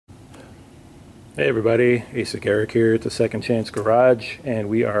Hey everybody, Asa Garrick here at the Second Chance Garage, and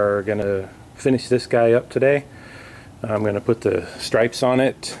we are going to finish this guy up today. I'm going to put the stripes on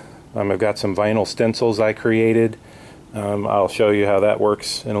it. I've got some vinyl stencils I created. I'll show you how that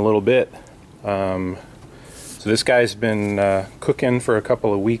works in a little bit. So this guy's been cooking for a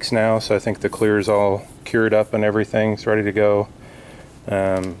couple of weeks now, so I think the clear is all cured up and everything. It's ready to go.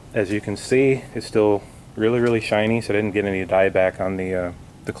 As you can see, it's still really shiny, so I didn't get any dye back on the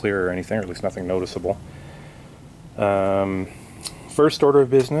clear or anything, or at least nothing noticeable. First order of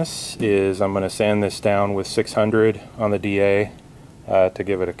business is I'm going to sand this down with 600 on the DA to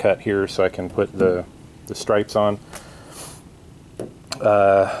give it a cut here so I can put the stripes on.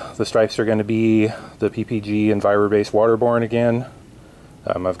 The stripes are going to be the PPG Enviro-based waterborne again.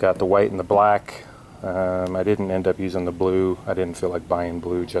 I've got the white and the black. I didn't end up using the blue. I didn't feel like buying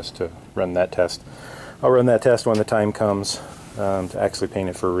blue just to run that test. I'll run that test when the time comes to actually paint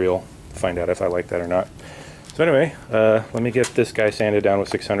it for real, find out if I like that or not. So anyway, let me get this guy sanded down with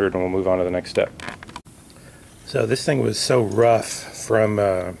 600 and we'll move on to the next step. So this thing was so rough from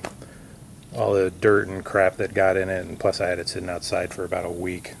all the dirt and crap that got in it, and plus I had it sitting outside for about a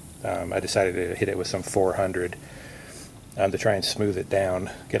week. I decided to hit it with some 400 to try and smooth it down,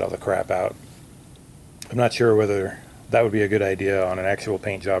 get all the crap out. I'm not sure whether that would be a good idea on an actual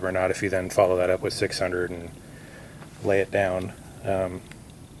paint job or not if you then follow that up with 600 and lay it down. I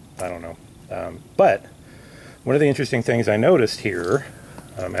don't know. But one of the interesting things I noticed here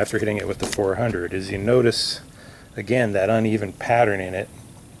after hitting it with the 400 is you notice again that uneven pattern in it.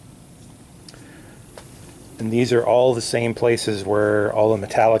 And these are all the same places where all the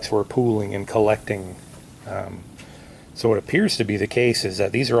metallics were pooling and collecting. So what appears to be the case is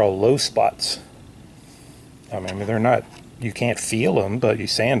that these are all low spots. I mean, they're not, you can't feel them, but you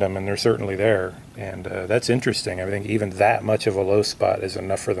sand them and they're certainly there. And that's interesting. I think even that much of a low spot is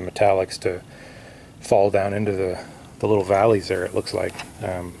enough for the metallics to fall down into the little valleys there, it looks like.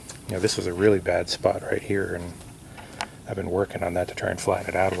 You know, this was a really bad spot right here, and I've been working on that to try and flatten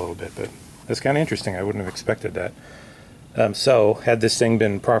it out a little bit, but that's kind of interesting. I wouldn't have expected that. So had this thing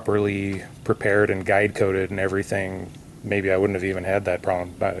been properly prepared and guide coated and everything, maybe I wouldn't have even had that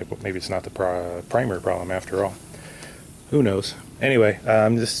problem. Maybe it's not the primer problem after all. Who knows? Anyway,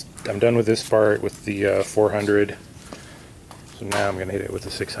 I'm done with this part with the 400. So now I'm going to hit it with the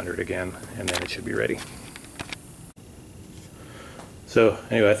 600 again, and then it should be ready. So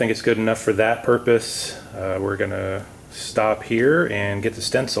anyway, I think it's good enough for that purpose. We're going to stop here and get the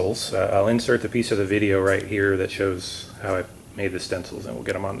stencils. I'll insert the piece of the video right here that shows how I made the stencils, and we'll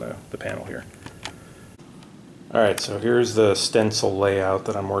get them on the panel here. Alright, so here's the stencil layout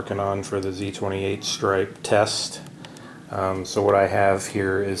that I'm working on for the Z28 stripe test. So what I have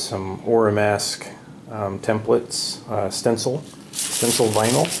here is some Oromask templates, stencil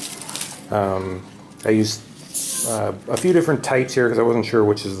vinyl. I used a few different types here because I wasn't sure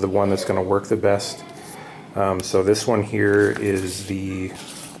which is the one that's going to work the best. So this one here is the, let's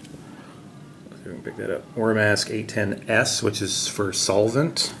see if we can pick that up, Oromask 810S, which is for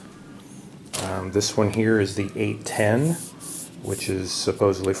solvent. This one here is the 810, which is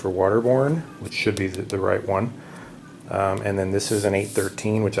supposedly for waterborne, which should be the right one. And then this is an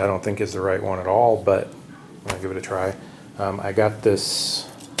 813, which I don't think is the right one at all, but I'll give it a try. I got this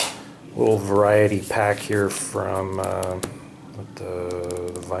little variety pack here from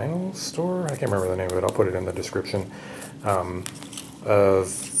the vinyl store. I can't remember the name of it. I'll put it in the description. Of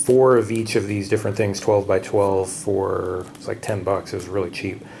 4 of each of these different things, 12 by 12 for, it's like 10 bucks. It was really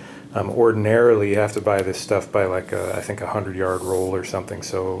cheap. Ordinarily you have to buy this stuff by like I think a 100-yard roll or something,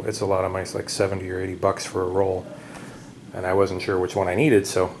 so it's a lot of mice, like 70 or 80 bucks for a roll. And I wasn't sure which one I needed,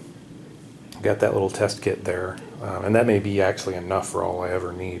 so got that little test kit there. And that may be actually enough for all I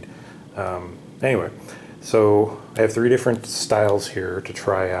ever need. Anyway, so I have 3 different styles here to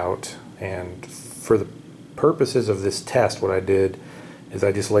try out, and for the purposes of this test, what I did is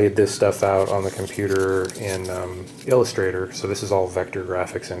I just laid this stuff out on the computer in Illustrator. So this is all vector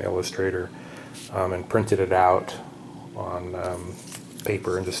graphics in Illustrator, and printed it out on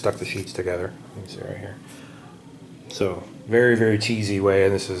paper and just stuck the sheets together. You can see right here. So very cheesy way,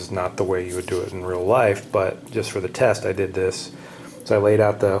 and this is not the way you would do it in real life, but just for the test I did this. So I laid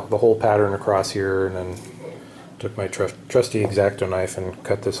out the whole pattern across here, and then took my trusty X-Acto knife and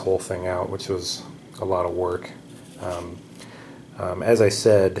cut this whole thing out, which was a lot of work. As I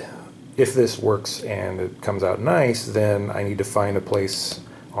said, if this works and it comes out nice, then I need to find a place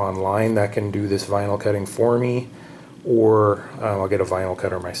online that can do this vinyl cutting for me, or I'll get a vinyl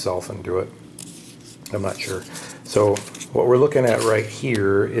cutter myself and do it. I'm not sure. So what we're looking at right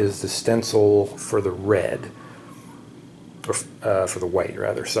here is the stencil for the red, or for the white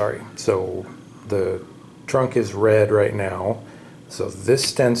rather, sorry. So the trunk is red right now, so this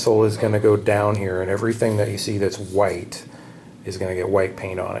stencil is going to go down here, and everything that you see that's white is going to get white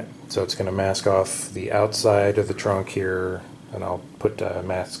paint on it. So it's going to mask off the outside of the trunk here, and I'll put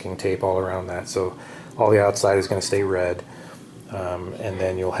masking tape all around that, so all the outside is going to stay red. And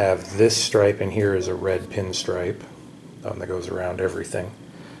then you'll have this stripe in here is a red pinstripe that goes around everything.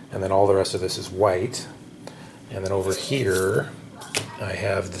 And then all the rest of this is white. And then over here, I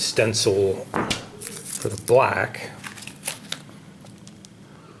have the stencil for the black,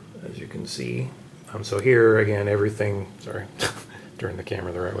 as you can see. So here, again, everything, sorry, turn the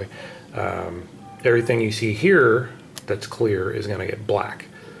camera the right way. Everything you see here that's clear is going to get black.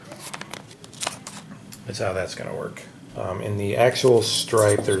 That's how that's going to work. In the actual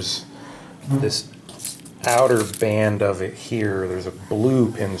stripe, there's this outer band of it here. There's a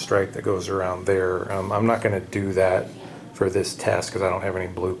blue pinstripe that goes around there. I'm not going to do that for this test because I don't have any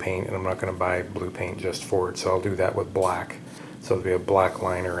blue paint, and I'm not going to buy blue paint just for it, so I'll do that with black. So there'll be a black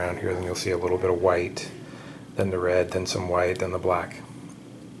line around here, then you'll see a little bit of white, then the red, then some white, then the black.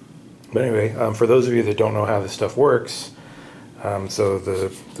 But anyway, for those of you that don't know how this stuff works, so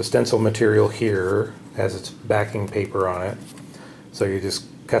the stencil material here has its backing paper on it. So you just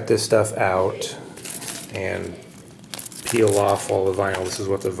cut this stuff out and peel off all the vinyl. This is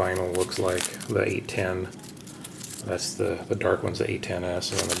what the vinyl looks like, the 810. That's the dark one's the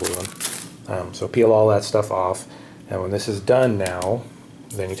 810S, and the blue one. So peel all that stuff off, and when this is done now,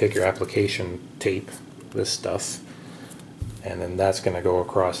 then you take your application tape, this stuff, and then that's going to go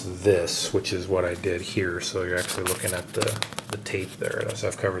across this, which is what I did here. So you're actually looking at the tape there. So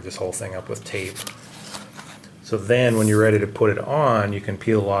I've covered this whole thing up with tape. So then when you're ready to put it on, you can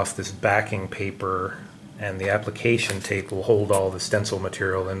peel off this backing paper, and the application tape will hold all the stencil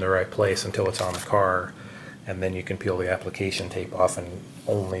material in the right place until it's on the car. And then you can peel the application tape off, and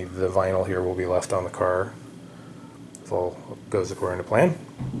only the vinyl here will be left on the car if all goes according to plan.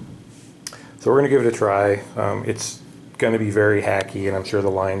 So we're going to give it a try. It's going to be very hacky, and I'm sure the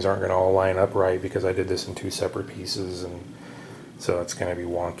lines aren't going to all line up right because I did this in 2 separate pieces, and so it's going to be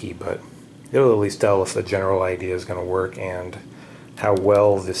wonky, but it'll at least tell if the general idea is going to work and how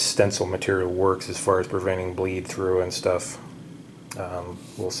well this stencil material works as far as preventing bleed through and stuff.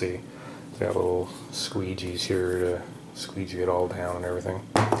 We'll see. Got little squeegees here to squeegee it all down and everything.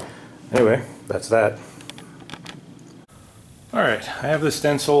 Anyway, that's that. Alright, I have the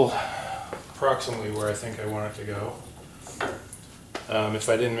stencil approximately where I think I want it to go. If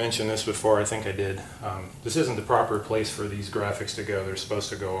I didn't mention this before, I think I did. This isn't the proper place for these graphics to go. They're supposed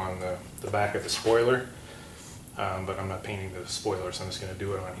to go on the back of the spoiler, but I'm not painting the spoiler, so I'm just going to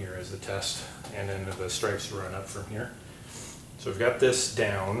do it on here as a test, and then the stripes run up from here. So we've got this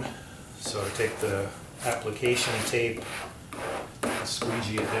down. So I take the application tape,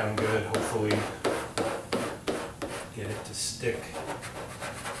 squeegee it down good, hopefully get it to stick.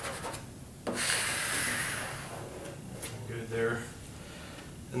 Good there.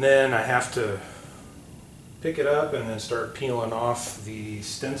 And then I have to pick it up and then start peeling off the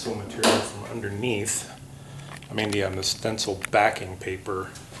stencil material from underneath. I mean the stencil backing paper.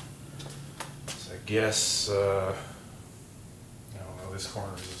 So I guess, I don't know, this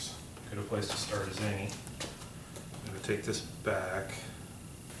corner is good a place to start as any. I'm going to take this back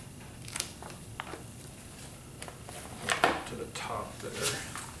to the top there.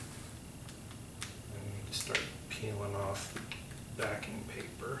 And we need to start peeling off the backing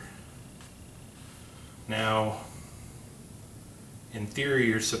paper. Now, in theory,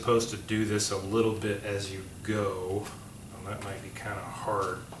 you're supposed to do this a little bit as you go. And that might be kind of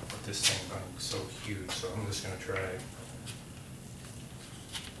hard with this thing being so huge, so I'm just going to try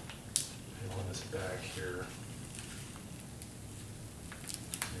peeling this back here.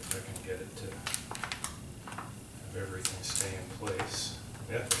 See if I can get it to have everything stay in place.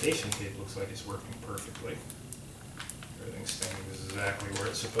 The application tape looks like it's working perfectly. Everything's staying exactly where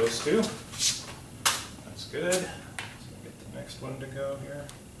it's supposed to. That's good. So get the next one to go here.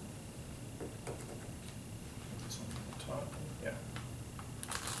 This one on the top. Yeah.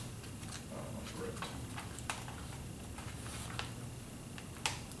 Oh, it's ripped.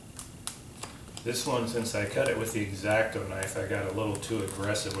 This one, since I cut it with the X-Acto knife, I got a little too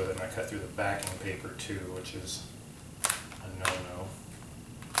aggressive with it, and I cut through the backing paper too, which is a no-no.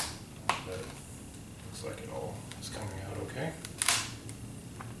 But it looks like it all is coming out okay.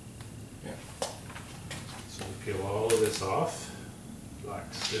 Yeah. So we'll peel all of this off,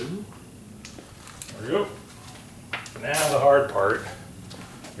 like so. There we go. Now the hard part.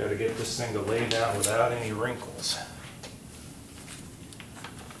 Got to get this thing to lay down without any wrinkles.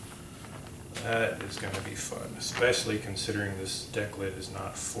 That is going to be fun, especially considering this deck lid is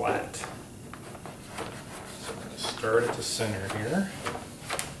not flat. So I'm going to start at the center here.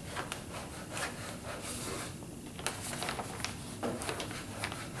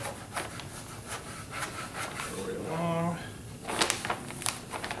 Go right along.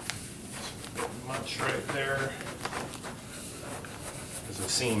 Much right there. There's a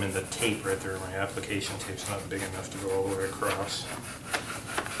seam in the tape right there. My application tape's not big enough to go all the way across.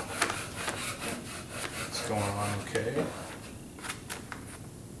 It's going on okay.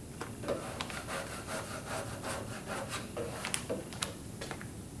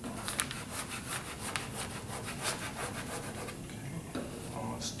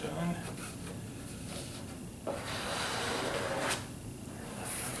 Almost done.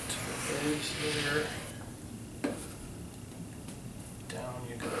 To the edge there. Down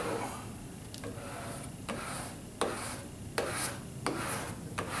you go.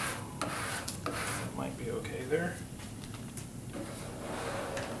 That might be okay there.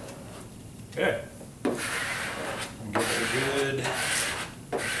 Okay. And give it a good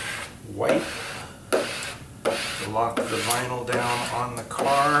wipe to lock the vinyl down on the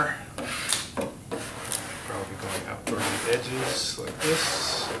car. Probably going out toward the edges like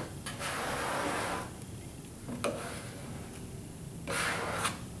this.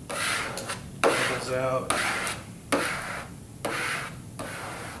 Bubbles out.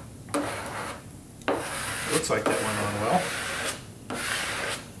 Looks like that went on well.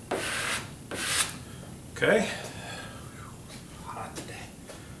 Okay. Hot today.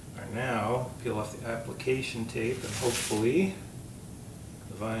 All right, now peel off the application tape and hopefully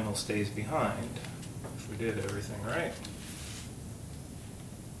the vinyl stays behind if we did everything right.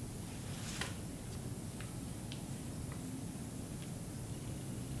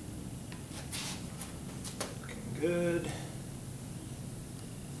 Looking good.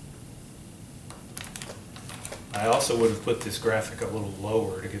 I also would have put this graphic a little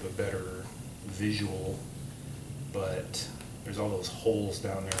lower to give a better visual, but there's all those holes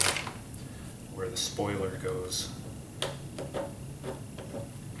down there where the spoiler goes.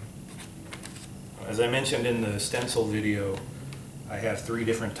 As I mentioned in the stencil video, I have 3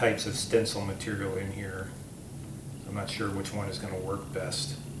 different types of stencil material in here. I'm not sure which one is going to work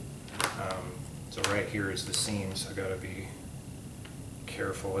best. So right here is the seam, so I got to be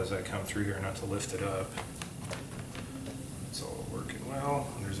careful as I come through here not to lift it up. It's all working well.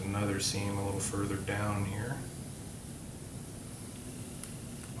 There's another seam a little further down here.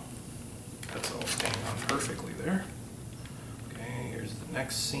 That's all staying on perfectly there. Okay, here's the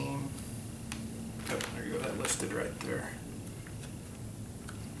next seam. Oh, there you go, that lifted right there.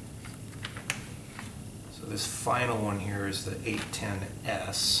 So this final one here is the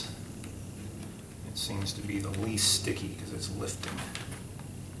 810S. It seems to be the least sticky because it's lifting.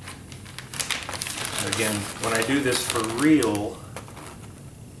 Again, when I do this for real,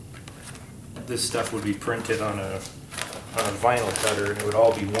 this stuff would be printed on a vinyl cutter and it would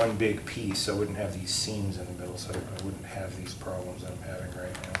all be one big piece, so I wouldn't have these seams in the middle, so I wouldn't have these problems that I'm having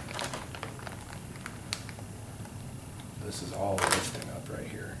right now. This is all lifting up right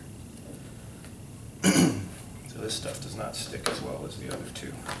here. So this stuff does not stick as well as the other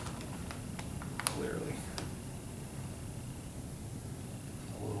two, clearly.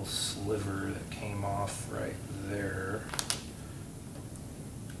 A little sliver that came off right there,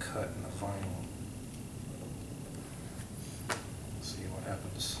 cut in the vinyl. See what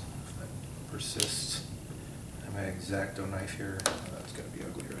happens if that persists. I have my X-Acto knife here. Oh, that's going to be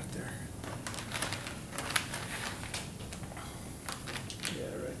ugly right there.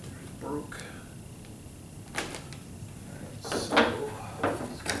 Yeah, right there it broke. Alright, so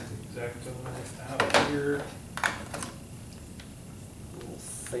let's get the X-Acto knife out here. Little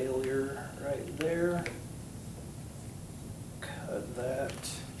failure right there. Cut that.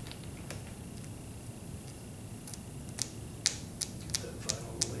 Get that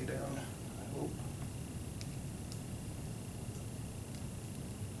vinyl to lay down, I hope.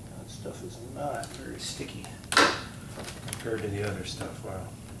 That stuff is not very sticky compared to the other stuff. Wow,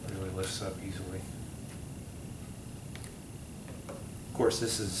 it really lifts up easily. Of course,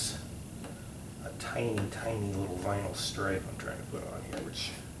 this is a tiny, tiny little vinyl stripe I'm trying to put on here,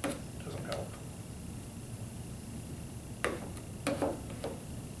 which doesn't help.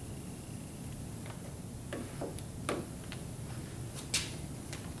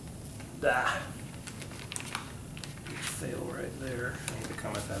 Ah! Big fail right there. I need to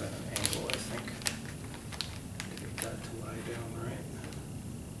come at that at an angle, I think, to get that to lie down right.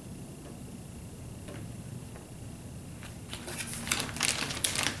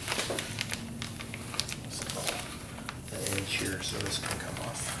 Here so this can come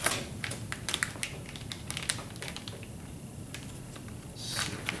off. Let's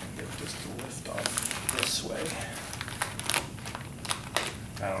see if we can get this to lift off. this way.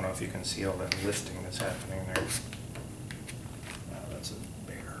 I don't know if you can see all that lifting that's happening there. That's a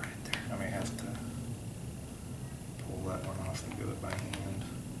bear right there. I may have to pull that one off and do it by hand.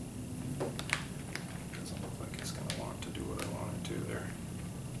 Doesn't look like it's going to want to do what I want it to there.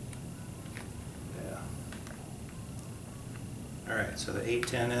 Yeah. Alright, so the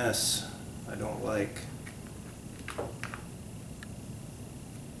 810S I don't like.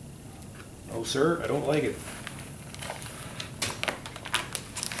 Oh sir, I don't like it.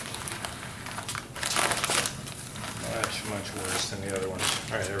 Much worse than the other ones.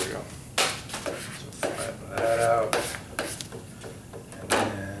 Alright, there we go. So flatten that out. And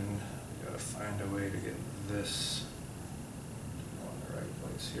then we gotta find a way to get this on the right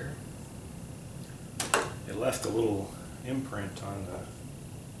place here. It left a little imprint on the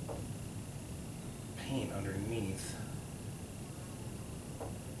paint underneath.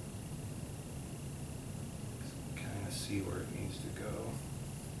 Kind of see where it needs to go.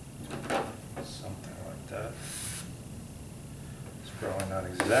 Something like that. Probably not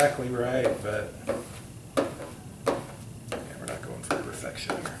exactly right, but yeah, we're not going for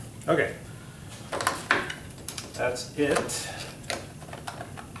perfection here. Okay, that's it.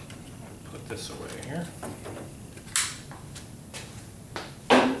 Put this away here.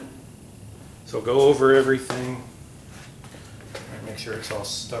 So go over everything. Make sure it's all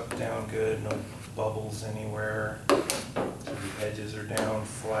stuck down good, no bubbles anywhere. So the edges are down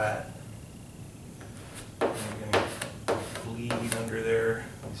flat. Bleed under there.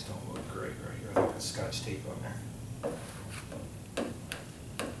 These don't look great right here. I think there's Scotch tape on there.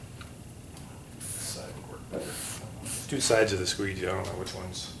 This side would work better. Two sides of the squeegee. I don't know which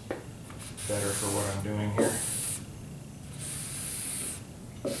one's better for what I'm doing here.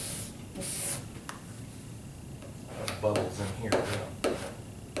 Bubbles in here.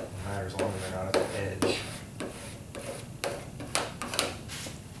 It matters as long as they're not at the edge.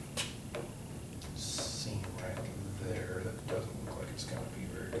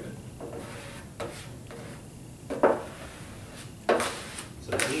 So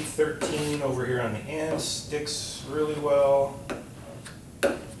the 813 over here on the end sticks really well.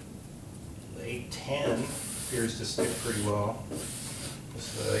 The 810 appears to stick pretty well.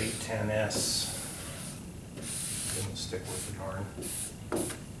 This is the 810S. Didn't stick with the darn.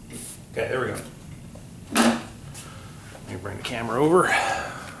 Okay, there we go. Let me bring the camera over.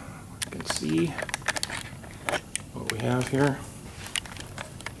 You can see what we have here.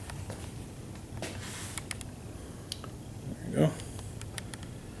 There we go.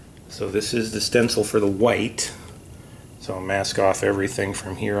 So this is the stencil for the white. So I'll mask off everything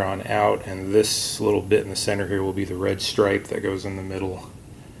from here on out, and this little bit in the center here will be the red stripe that goes in the middle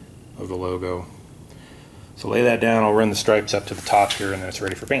of the logo. So lay that down, I'll run the stripes up to the top here, and then it's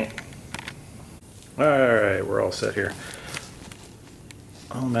ready for paint. Alright, we're all set here.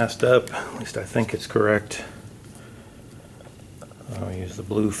 All masked up, at least I think it's correct. I'll use the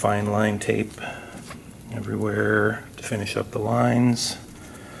blue fine line tape everywhere to finish up the lines.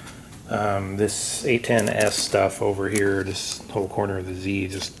 This A10S stuff over here, this whole corner of the Z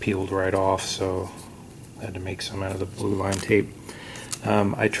just peeled right off, so I had to make some out of the blue line tape.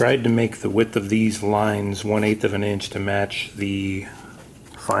 I tried to make the width of these lines 1/8 of an inch to match the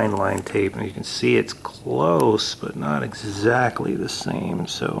fine line tape, and you can see it's close but not exactly the same.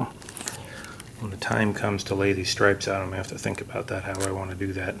 So when the time comes to lay these stripes out, I'm going to have to think about that, how I want to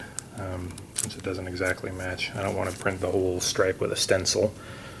do that, since it doesn't exactly match. I don't want to print the whole stripe with a stencil.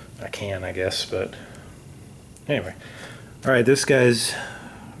 I can, I guess, but anyway. Alright, this guy's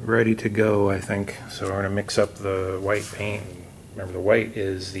ready to go, I think. So we're going to mix up the white paint. Remember, the white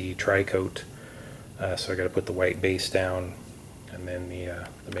is the tri-coat, so I got to put the white base down and then the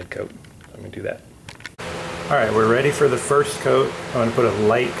mid coat. Let me do that. Alright, we're ready for the first coat. I'm going to put a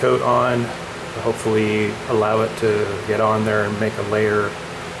light coat on to hopefully allow it to get on there and make a layer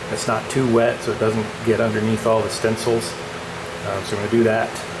that's not too wet so it doesn't get underneath all the stencils. So I'm going to do that.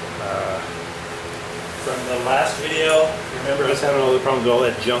 From the last video, remember I was having all the problems with all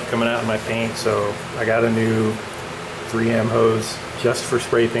that junk coming out of my paint, so I got a new 3M hose just for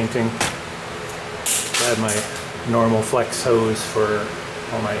spray painting. I had my normal flex hose for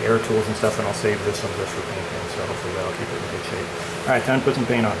all my air tools and stuff, and I'll save this one just for painting, so hopefully that'll keep it in good shape. Alright, time to put some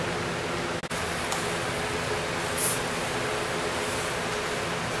paint on.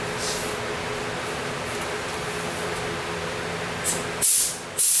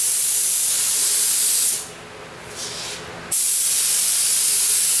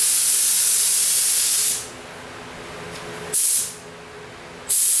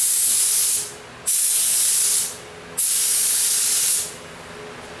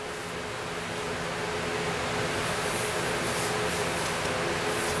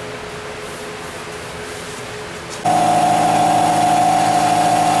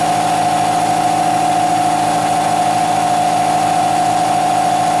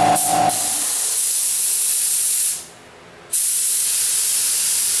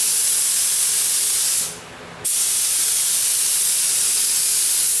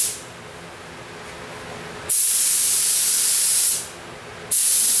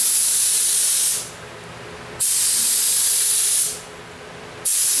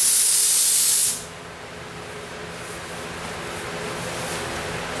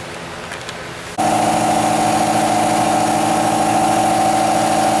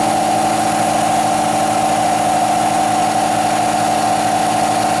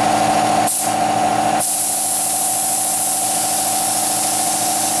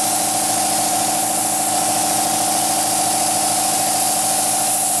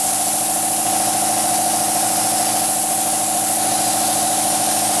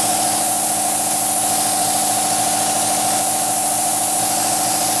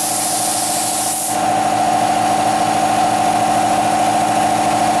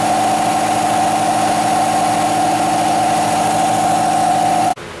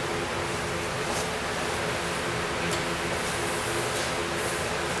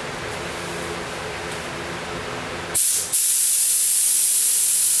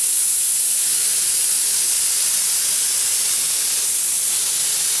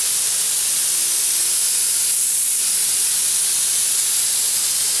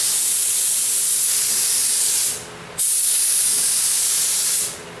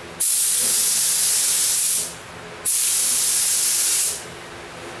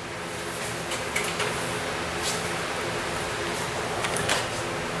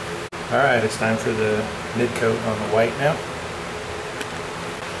 Alright, it's time for the mid coat on the white now.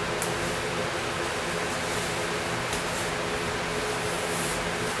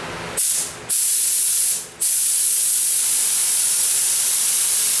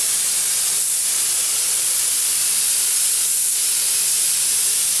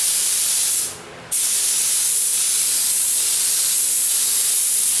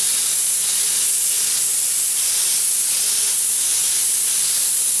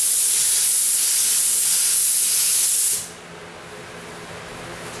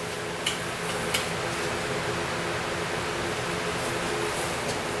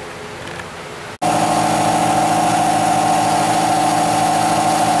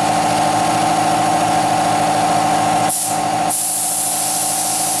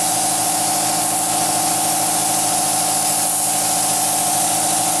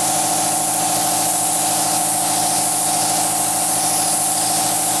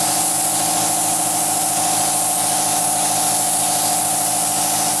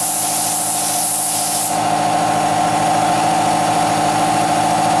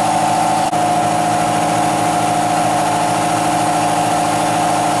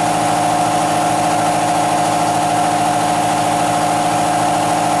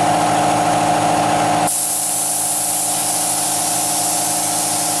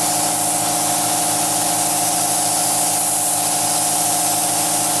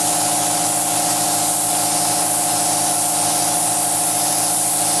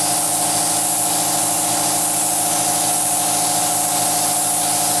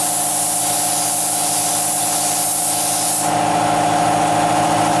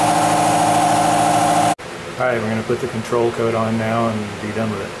 Alright, we're going to put the control coat on now and be done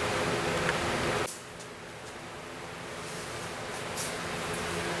with it.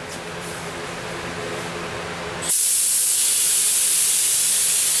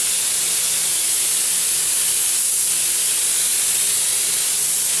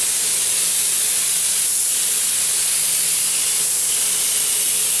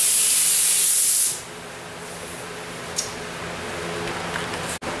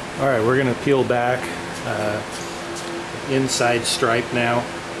 Alright, we're going to peel back inside stripe now.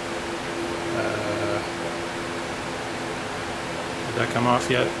 Did that come off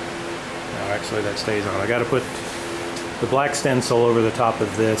yet? No, actually that stays on. I got to put the black stencil over the top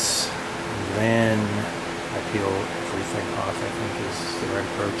of this, and then I peel everything off, I think is the right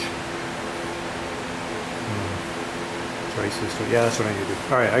approach. Yeah, that's what I need to do.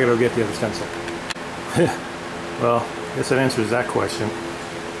 Alright, I gotta go get the other stencil. Well, I guess that answers that question.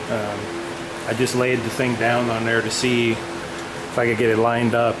 I just laid the thing down on there to see if I could get it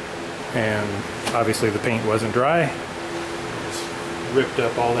lined up, and obviously the paint wasn't dry. Just ripped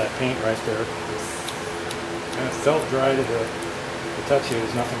up all that paint right there. And it felt dry to the touch.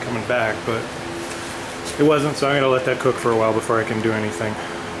 There's nothing coming back, but it wasn't, so I'm going to let that cook for a while before I can do anything.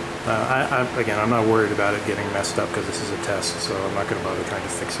 Again, I'm not worried about it getting messed up because this is a test, so I'm not going to bother trying to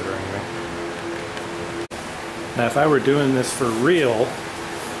fix it or anything. Now, if I were doing this for real,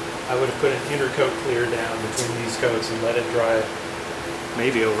 I would have put an intercoat clear down between these coats and let it dry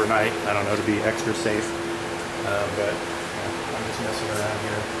maybe overnight, I don't know, to be extra safe. But I'm just messing around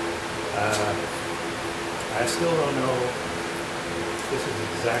here. I still don't know if this is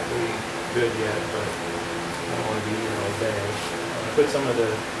exactly good yet, but I don't want to be here all day. I put some of the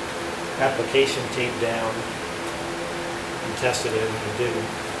application tape down and tested it, and it didn't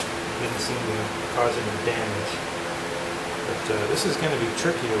seem to cause any damage. But this is going to be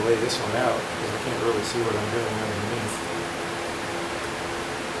tricky to lay this one out because I can't really see what I'm doing underneath.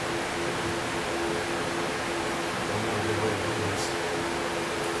 I don't know a good way to do this.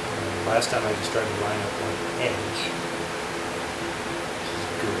 Last time I just tried to line up one edge, which is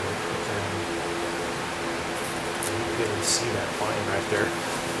good, but then you can be able to see that line right there.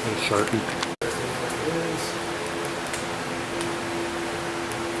 A Sharpie.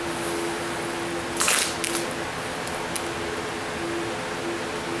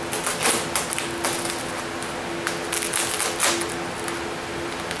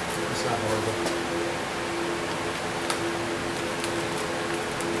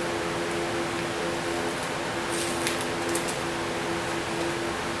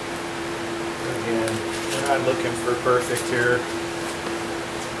 Not looking for perfect here.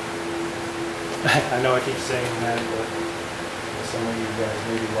 I know I keep saying that, but some of you guys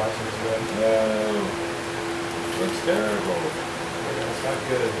may be watching this going, no, looks terrible. Yeah, it's not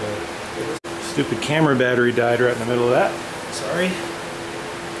good, but stupid camera battery died right in the middle of that. Sorry.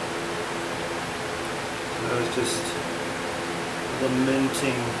 I was just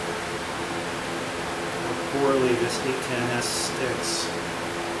lamenting how poorly this 810S sticks.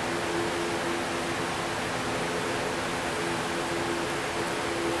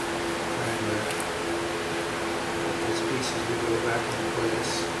 back into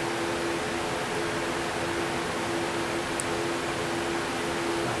place.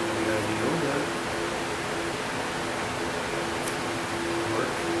 Not really ideal, but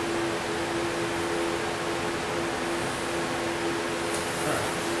work.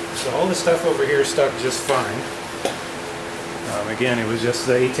 Alright, so all the stuff over here stuck just fine. Again, it was just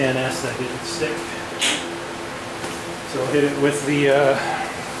the A10S that didn't stick. So I'll hit it with the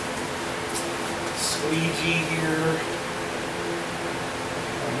squeegee here.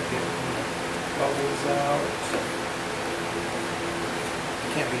 Get bubbles out. You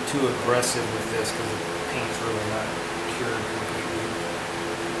can't be too aggressive with this because the paint's really not cured completely.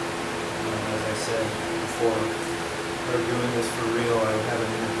 As I said before, if I were doing this for real, I would have an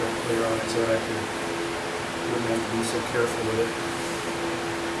intercoat clear on it so that wouldn't have to be so careful with it.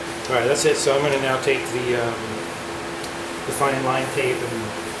 Alright, that's it. So I'm going to now take the fine line tape and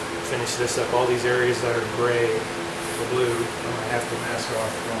finish this up. All these areas that are gray or blue, I'm going to have to mask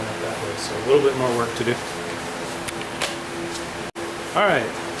off going up that way. So a little bit more work to do. Alright,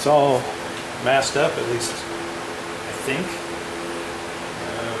 it's all masked up, at least I think.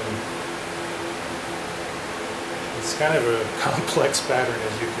 It's kind of a complex pattern,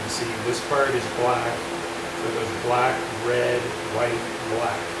 as you can see. This part is black. So it goes black, red, white,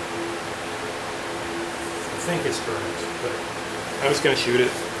 black. I think it's correct, but I'm just going to shoot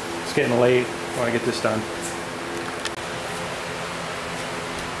it. It's getting late. I want to get this done.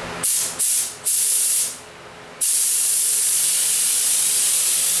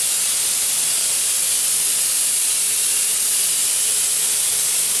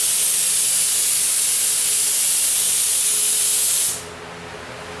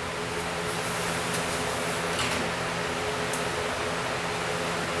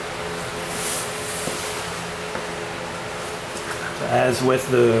 As with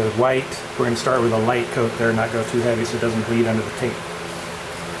the white, we're going to start with a light coat there, not go too heavy so it doesn't bleed under the tape.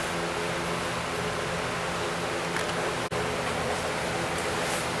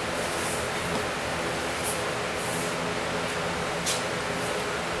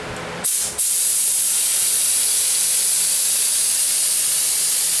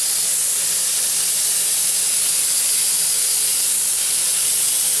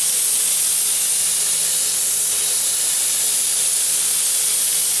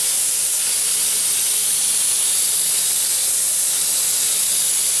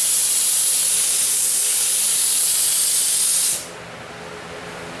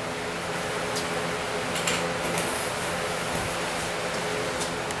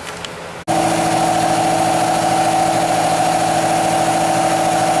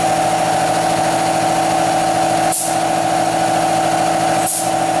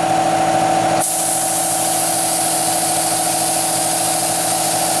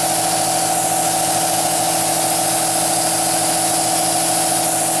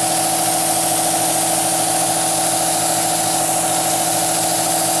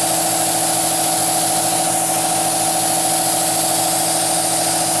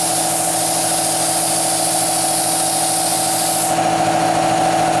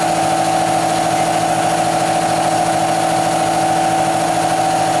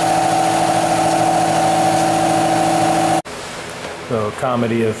 So,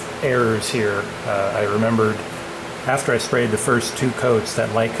 comedy of errors here. I remembered after I sprayed the first two coats,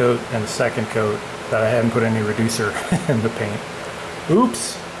 that light coat and the second coat, that I hadn't put any reducer in the paint.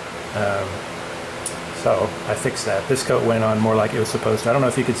 Oops! So I fixed that. This coat went on more like it was supposed to. I don't know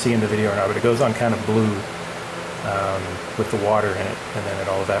if you could see in the video or not, but it goes on kind of blue with the water in it, and then it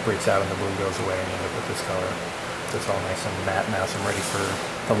all evaporates out and the blue goes away and you end up with this color. So it's all nice and matte now, so I'm ready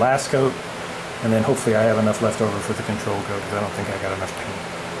for the last coat. And then hopefully I have enough left over for the control coat, because I don't think I got enough paint.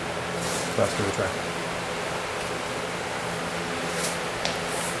 So let's give it a try.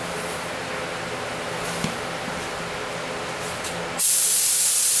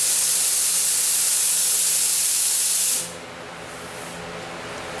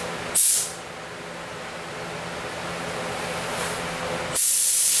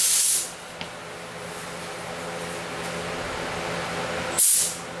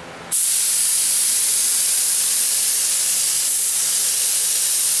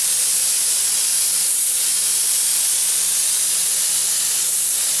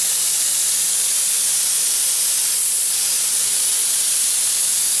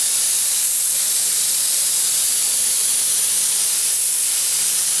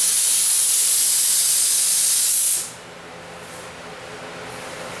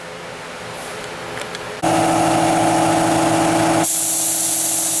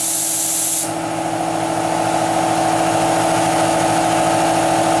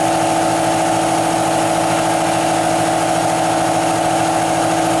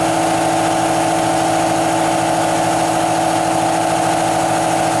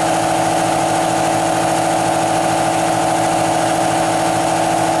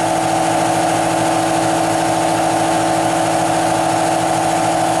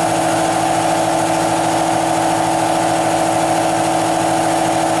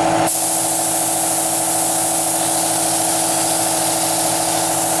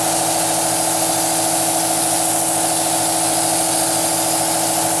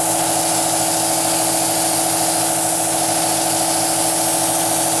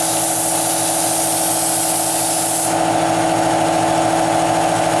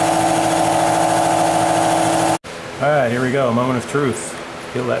 Alright, here we go, moment of truth.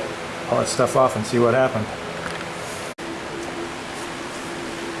 Peel that, all that stuff off and see what happened.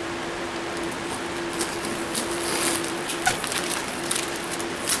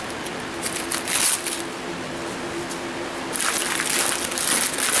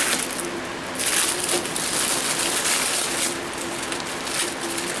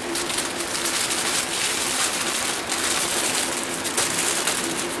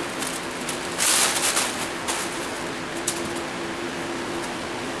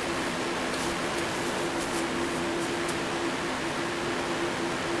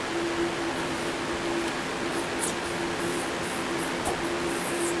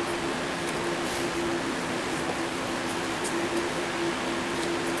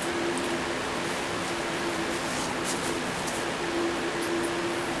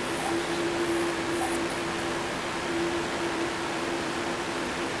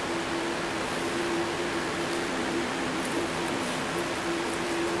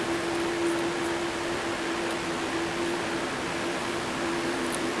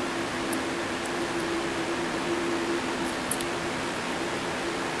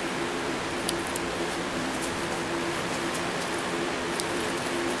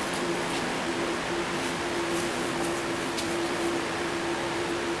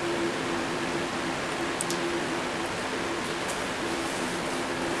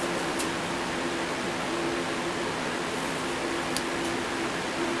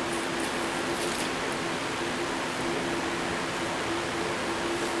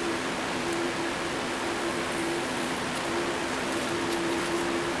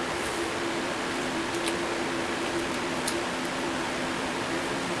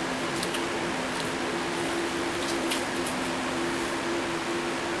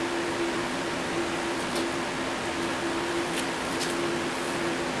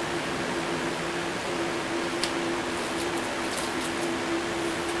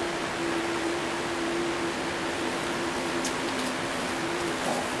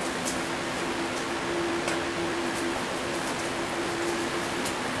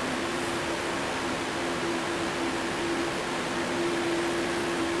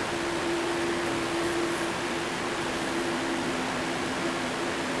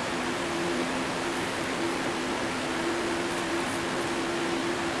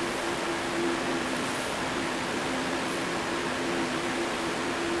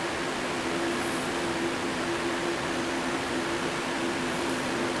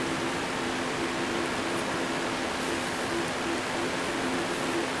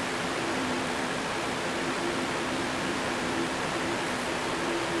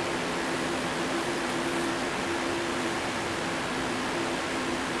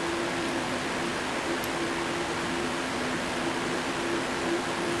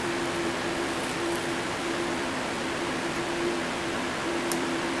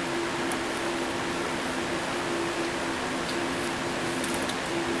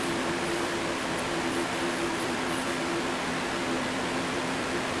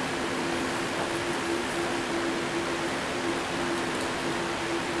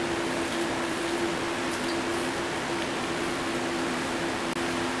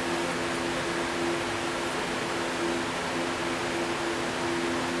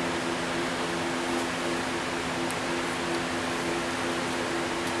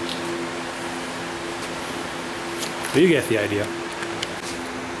 You get the idea.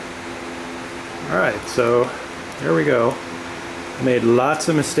 Alright, so there we go. I made lots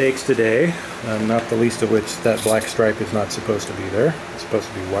of mistakes today, not the least of which that black stripe is not supposed to be there. It's supposed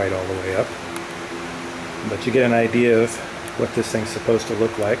to be white all the way up. But you get an idea of what this thing's supposed to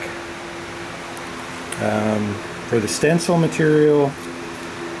look like. For the stencil material,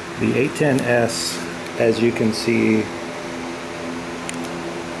 the 810S, as you can see,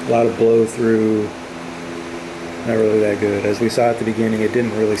 a lot of blow through, not really that good. As we saw at the beginning, it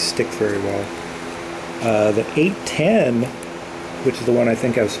didn't really stick very well. The 810, which is the one I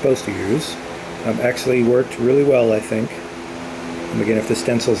think I was supposed to use, actually worked really well, I think. And again, if the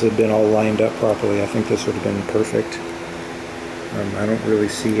stencils had been all lined up properly, I think this would have been perfect. I don't really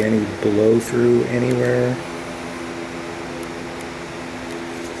see any blow through anywhere.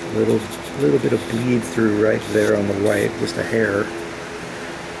 A little bit of bleed through right there on the white, just a hair.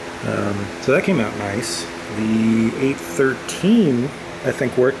 So that came out nice. The 813, I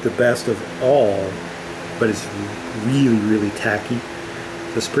think, worked the best of all, but it's really, really tacky.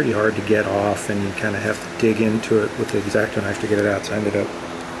 It's pretty hard to get off, and you kind of have to dig into it with the X-Acto knife to get it out. So I ended up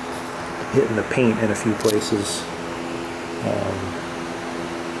hitting the paint in a few places,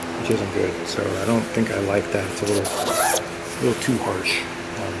 which isn't good. So I don't think I like that. It's a little too harsh,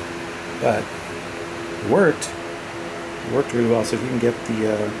 but it worked. it worked really well. So if you can get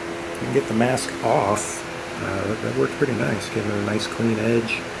the mask off, that worked pretty nice, giving it a nice clean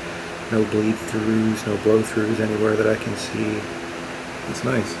edge. No bleed throughs, no blow throughs anywhere that I can see. It's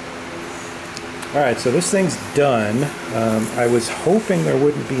nice. Alright, so this thing's done. I was hoping there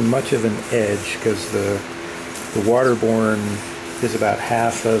wouldn't be much of an edge because the waterborne is about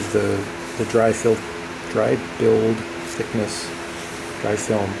half of the dry film thickness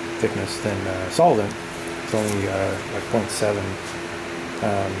than solvent. It's only like 0.7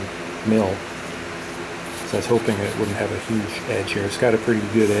 mil. So I was hoping it wouldn't have a huge edge here. It's got a pretty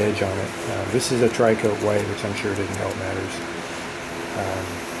good edge on it. This is a tri-coat white, which I'm sure didn't help matters.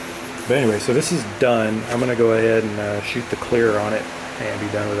 But anyway, so this is done. I'm going to go ahead and shoot the clear on it and be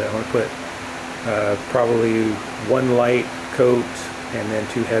done with it. I'm going to put probably one light coat and then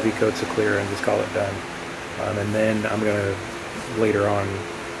 2 heavy coats of clear and just call it done. And then I'm going to later on,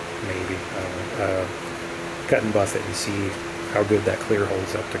 maybe, I don't know, cut and buff it and see how good that clear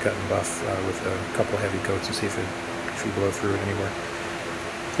holds up to cut and buff with a couple heavy coats and see if you blow through it anywhere.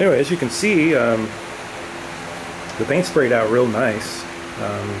 Anyway, as you can see, the paint sprayed out real nice.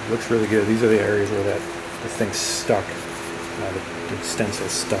 Looks really good. These are the areas where the thing's stuck. The stencil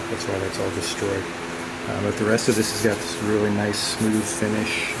stuck, that's why that's all destroyed. But the rest of this has got this really nice smooth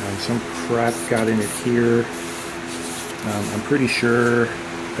finish. Some crap got in it here. I'm pretty sure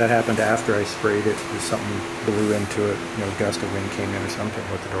that happened after I sprayed it. Something blew into it. You know, a gust of wind came in or something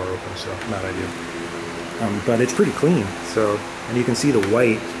with the door open, so not ideal. But it's pretty clean. So, and you can see the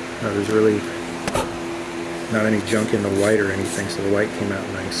white. There's really not any junk in the white or anything, so the white came out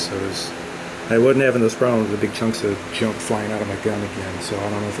nice. So I wasn't having those problems with big chunks of junk flying out of my gun again. So I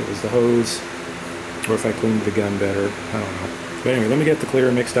don't know if it was the hose or if I cleaned the gun better. I don't know. But anyway, let me get the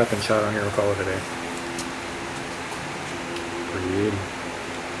clear mixed up and shot on here. We'll call it a day. Pretty.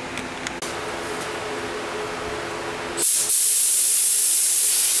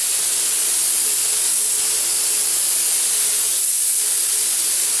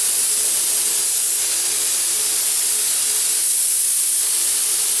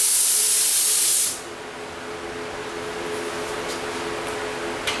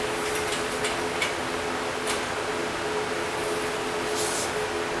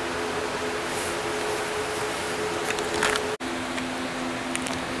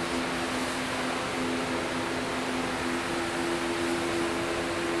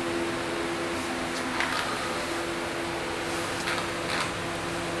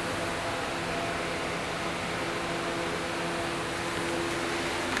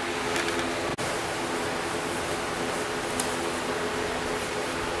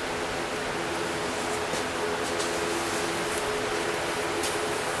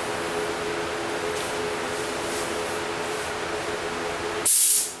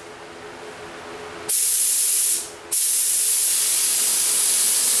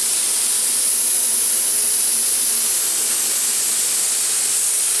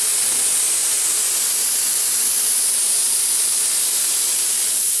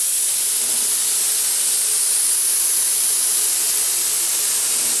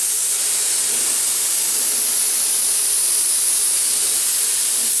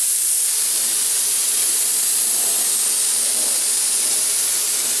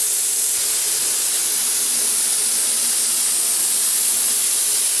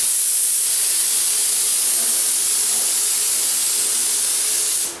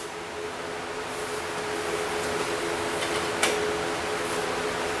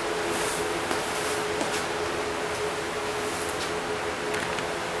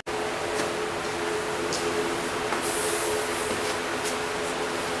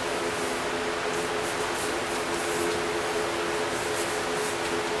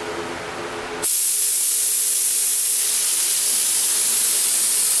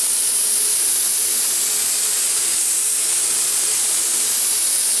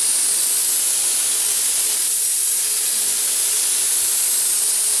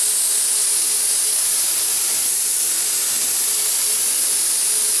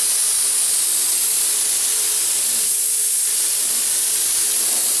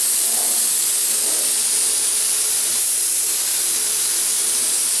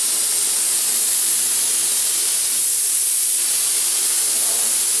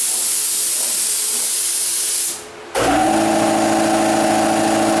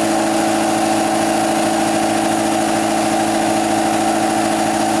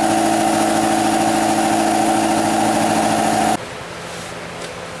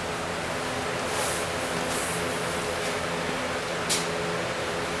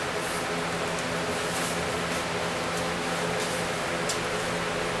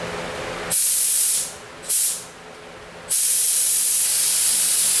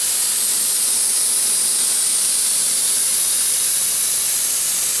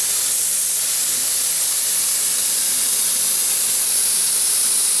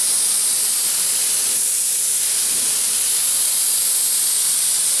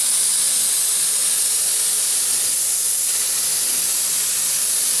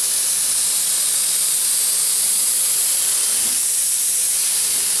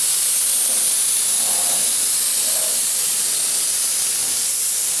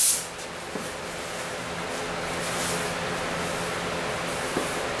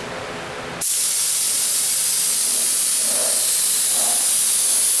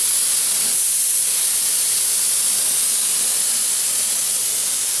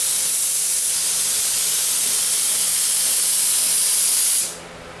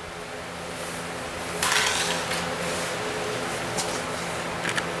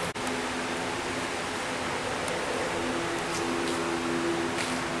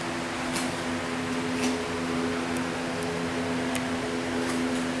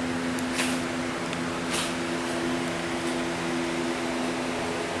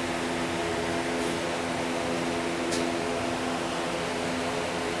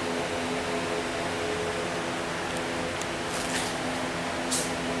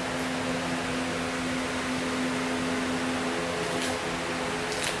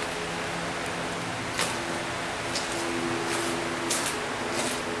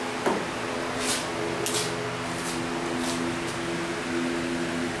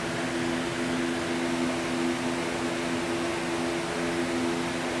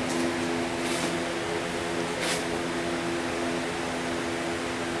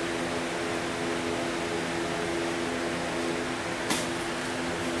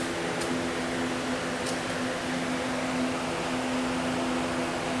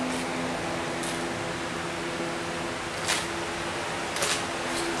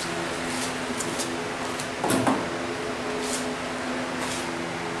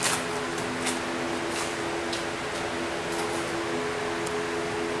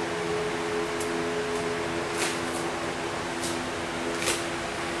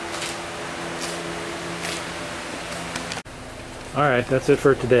 Alright, that's it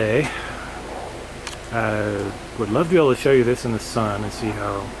for today. I would love to be able to show you this in the sun and see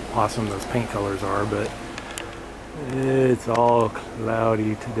how awesome those paint colors are, but it's all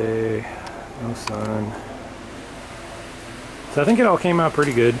cloudy today. No sun. So I think it all came out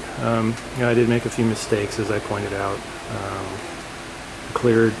pretty good. You know, I did make a few mistakes, as I pointed out.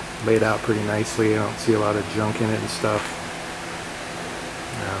 Cleared, laid out pretty nicely. I don't see a lot of junk in it and stuff.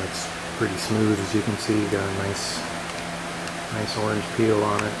 It's pretty smooth, as you can see. Got a nice orange peel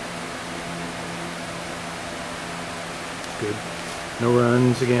on it. Good. No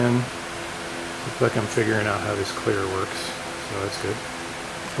runs again. Looks like I'm figuring out how this clear works, so that's good.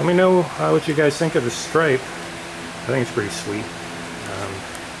 Let me know what you guys think of the stripe. I think it's pretty sweet.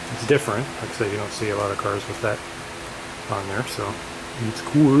 It's different. Like I said, you don't see a lot of cars with that on there, so it's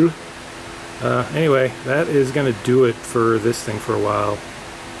cool. Anyway, that is going to do it for this thing for a while.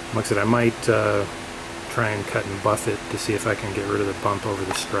 Like I said, I might try and cut and buff it to see if I can get rid of the bump over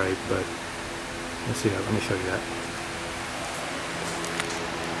the stripe, but let's see. Let me show you that.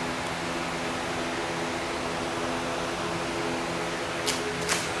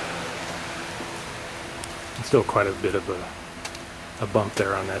 Still quite a bit of a bump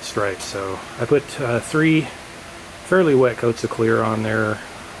there on that stripe, so I put 3 fairly wet coats of clear on there,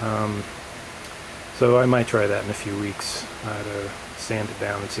 so I might try that in a few weeks to sand it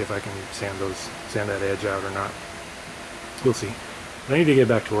down and see if I can sand that edge out or not. We'll see. I need to get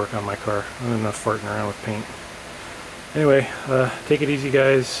back to work on my car. I'm enough farting around with paint. Anyway, take it easy,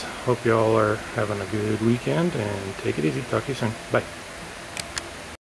 guys. Hope y'all are having a good weekend, and take it easy. Talk to you soon. Bye.